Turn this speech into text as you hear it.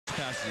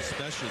passes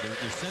especially.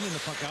 They're sending the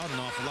puck out an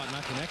awful lot,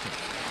 not connecting.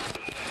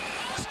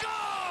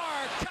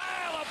 Score!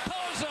 Kyle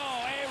Okposo,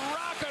 a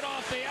rocket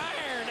off the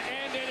iron,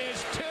 and it is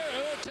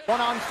 2-2.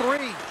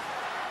 1-on-3.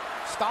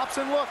 Stops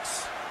and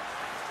looks.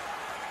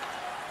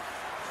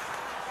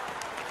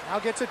 Now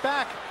gets it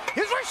back.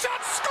 His wrist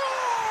shot,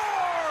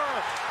 score!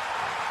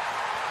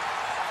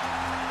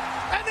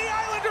 And the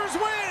Islanders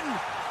win!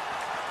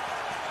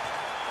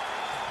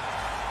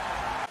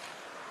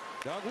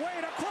 Doug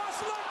Wade across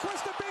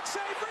Lundqvist, a big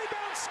save,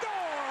 rebound, score!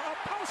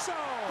 Okposo!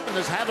 And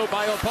is handled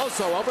by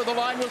Okposo over the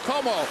line with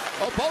Como.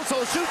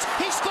 Okposo shoots,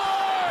 he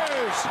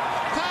scores!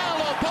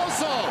 Kyle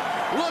Okposo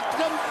looked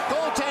the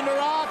goaltender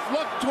off,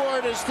 looked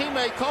toward his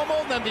teammate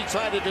Como, then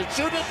decided to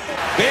shoot it.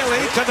 Bailey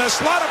to the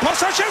slot,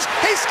 Okposo shoots,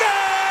 he scores!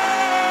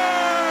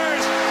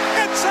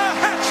 It's a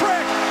hat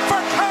trick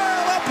for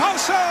Kyle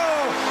Okposo!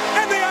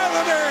 And the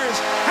Islanders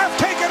have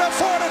taken a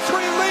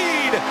 4-3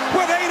 lead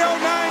with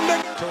 8:09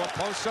 to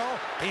Okposo.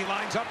 He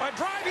lines up a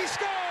drive, he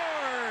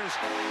scores!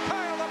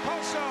 Kyle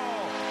Okposo,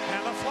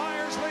 and the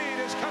Flyers lead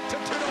is cut to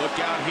 2-1. Look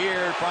out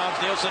here, Franz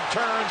Nielsen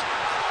turns.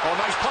 Oh,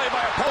 nice play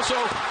by Okposo.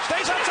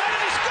 Stays outside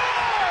and he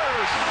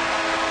scores!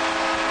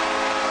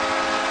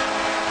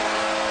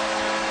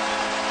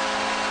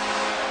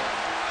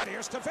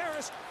 Here's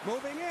Tavares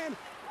moving in.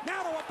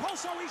 Now to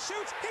Okposo, he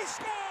shoots, he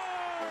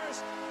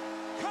scores!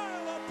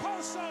 Kyle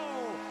Okposo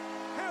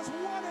has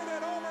won it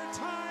in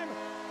overtime.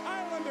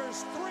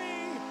 Islanders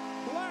 3,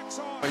 Blacks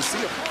on. I see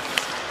him.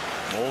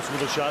 Moles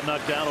with a shot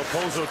knocked down.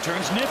 Okposo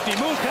turns, nifty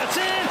move, cuts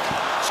in,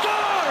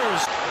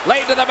 scores!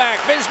 Late to the back,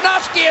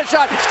 Wisnowski a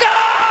shot,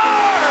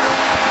 score!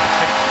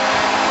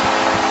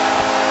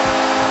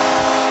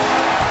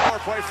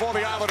 Power play for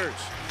the Islanders.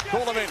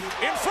 Goulden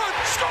in front,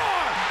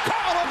 score!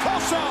 Kyle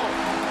Okposo!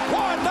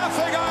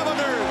 1-0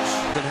 Islanders!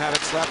 And had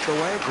it slapped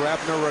away.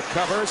 Grabner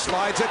recovers,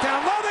 slides it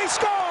down low. They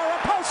score!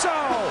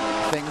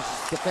 Okposo! Things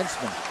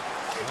defenseman.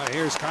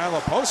 Here's Kyle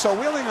Okposo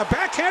wheeling a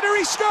backhander.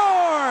 He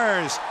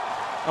scores!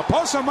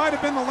 Okposo might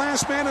have been the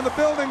last man in the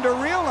building to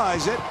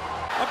realize it.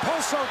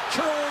 Okposo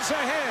curls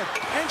ahead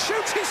and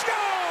shoots. He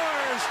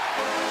scores!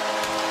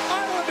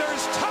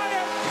 Islanders tie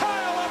it.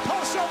 Kyle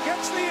Okposo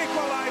gets the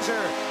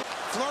equalizer.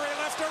 Fleury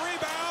left a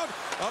rebound.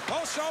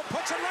 Okposo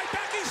puts it right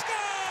back. He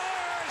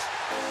scores!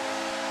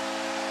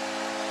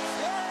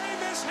 Fleury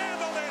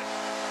mishandled it.